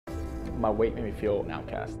my weight made me feel an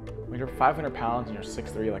outcast. When you're 500 pounds and you're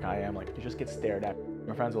 6'3" like I am, like you just get stared at.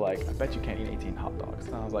 My friends were like, I bet you can't eat 18 hot dogs.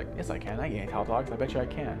 And I was like, yes I can, I eat 8 hot dogs, I bet you I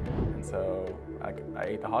can. And so I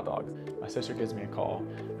ate the hot dogs. My sister gives me a call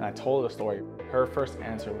and I told her the story. Her first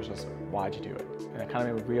answer was just, why'd you do it? And it kind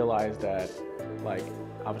of made me realize that like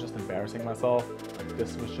I was just embarrassing myself. Like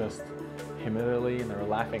this was just humility and they were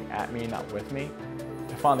laughing at me, not with me.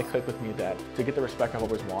 It finally clicked with me that to get the respect I've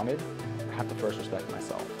always wanted, I have to first respect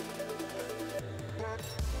myself.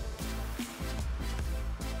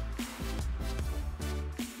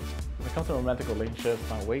 When it comes to romantic relationships,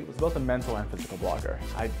 my weight was both a mental and physical blocker.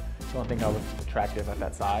 I don't think I was attractive at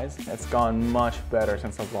that size. It's gone much better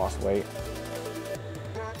since I've lost weight.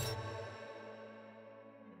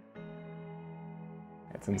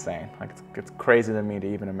 It's insane. Like it's crazy to me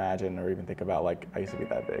to even imagine or even think about like I used to be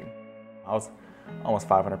that big. I was almost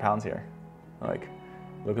 500 pounds here. Like,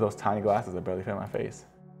 look at those tiny glasses that barely fit my face.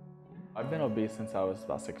 I've been obese since I was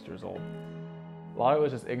about 6 years old. A lot of it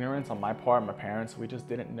was just ignorance on my part, my parents. We just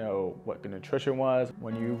didn't know what good nutrition was.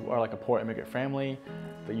 When you are like a poor immigrant family,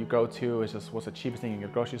 that you go to is just what's the cheapest thing in your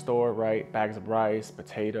grocery store, right? Bags of rice,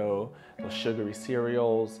 potato, those sugary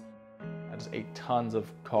cereals. I just ate tons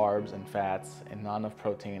of carbs and fats and not enough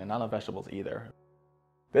protein and not enough vegetables either.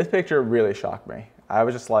 This picture really shocked me. I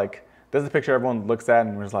was just like, this is a picture everyone looks at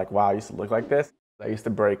and was like, wow, I used to look like this. I used to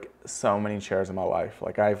break so many chairs in my life.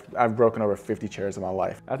 Like I've broken over 50 chairs in my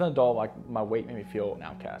life. As an adult, like my weight made me feel an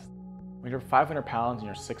outcast. When you're 500 pounds and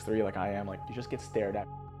you're 6'3" like I am, like you just get stared at.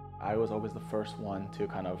 I was always the first one to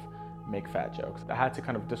kind of make fat jokes. I had to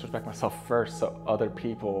kind of disrespect myself first so other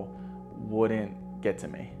people wouldn't get to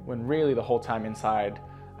me. When really the whole time inside,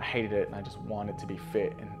 I hated it and I just wanted to be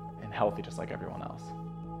fit and healthy just like everyone else.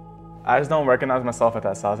 I just don't recognize myself at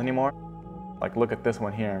that size anymore. Like look at this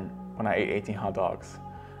one here when I ate 18 hot dogs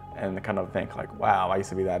and kind of think like, wow, I used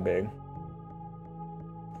to be that big.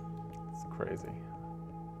 It's crazy.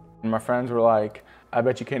 And my friends were like, I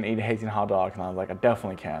bet you can't eat 18 hot dogs. And I was like, I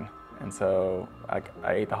definitely can. And so I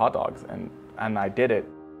ate the hot dogs and I did it.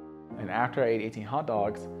 And after I ate 18 hot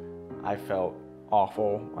dogs, I felt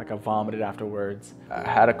awful, like I vomited afterwards. I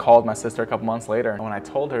had to call my sister a couple months later. And when I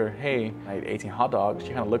told her, hey, I ate 18 hot dogs, she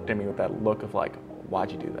kind of looked at me with that look of like,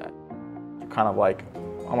 why'd you do that? Kind of like,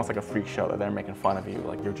 almost like a freak show that they're making fun of you,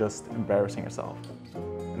 like you're just embarrassing yourself.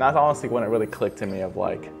 And that's honestly when it really clicked to me of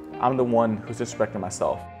like, I'm the one who's disrespecting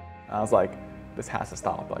myself. And I was like, this has to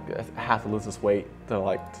stop, like I have to lose this weight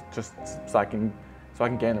just so I can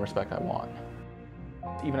gain the respect I want.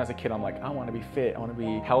 Even as a kid, I'm like, I want to be fit, I want to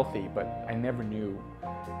be healthy, but I never knew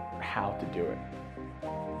how to do it.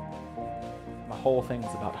 My whole thing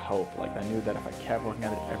was about hope. Like I knew that if I kept working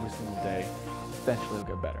at it every single day, eventually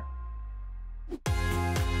it'll get better.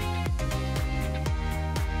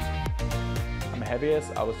 I'm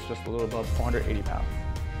heaviest, I was just a little above 480 pounds.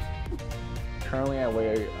 Currently I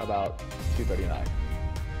weigh about 239.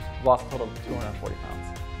 I've lost a total of 240 pounds.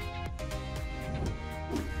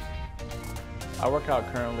 I work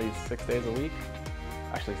out currently 6 days a week,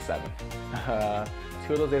 actually 7.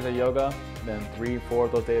 2 of those days are yoga, then 3, 4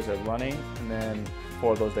 of those days are running, and then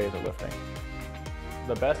 4 of those days are lifting.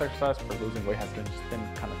 The best exercise for losing weight has been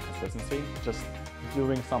kind of consistency, just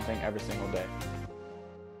doing something every single day.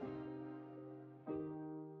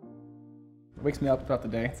 It wakes me up throughout the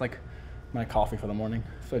day. It's like my coffee for the morning.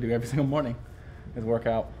 So I do every single morning is work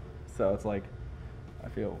out. So it's like, I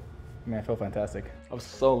feel fantastic. I was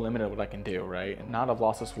so limited what I can do, right? And now that I've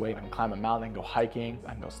lost this weight, I can climb a mountain, I can go hiking,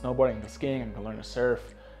 I can go snowboarding, I can go skiing, I can learn to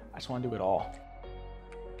surf. I just want to do it all.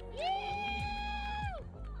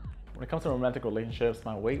 When it comes to romantic relationships,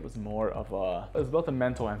 my weight was more of it was both a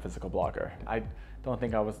mental and physical blocker. I don't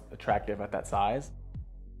think I was attractive at that size.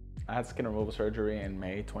 I had skin removal surgery in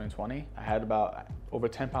May 2020. I had about over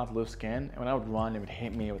 10 pounds of loose skin, and when I would run, it would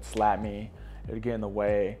hit me, it would slap me, it would get in the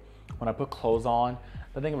way. When I put clothes on,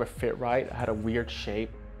 the thing would fit right. I had a weird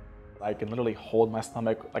shape. I could literally hold my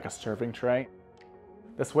stomach like a serving tray.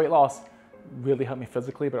 This weight loss really helped me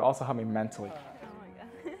physically, but it also helped me mentally.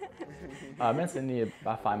 I met Cindy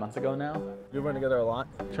about 5 months ago now. We run together a lot,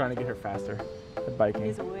 trying to get her faster at biking.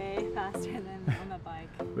 She's way faster than on the bike.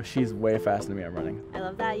 But she's way faster than me at running. I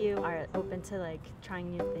love that you are open to like trying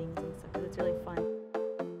new things and stuff, because it's really fun.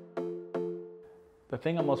 The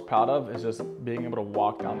thing I'm most proud of is just being able to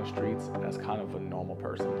walk down the streets as kind of a normal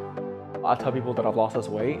person. I tell people that I've lost this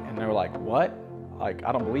weight and they're like, what? Like,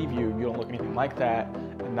 I don't believe you, you don't look anything like that.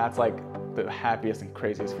 And that's like the happiest and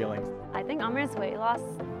craziest feelings. I think Amer's weight loss,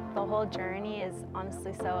 the whole journey is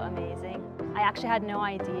honestly so amazing. I actually had no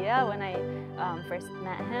idea when I first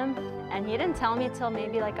met him, and he didn't tell me till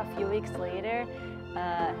maybe like a few weeks later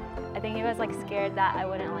I think he was like scared that I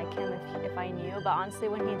wouldn't like him if I knew, but honestly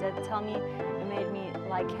when he did tell me, it made me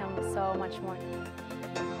like him so much more.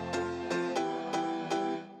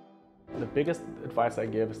 The biggest advice I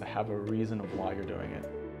give is to have a reason of why you're doing it.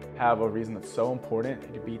 Have a reason that's so important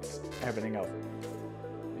it beats everything else.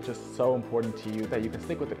 It's just so important to you that you can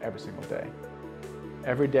stick with it every single day.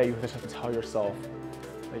 Every day you just have to tell yourself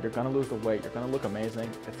that you're gonna lose the weight, you're gonna look amazing,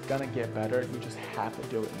 it's gonna get better, you just have to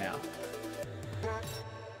do it now.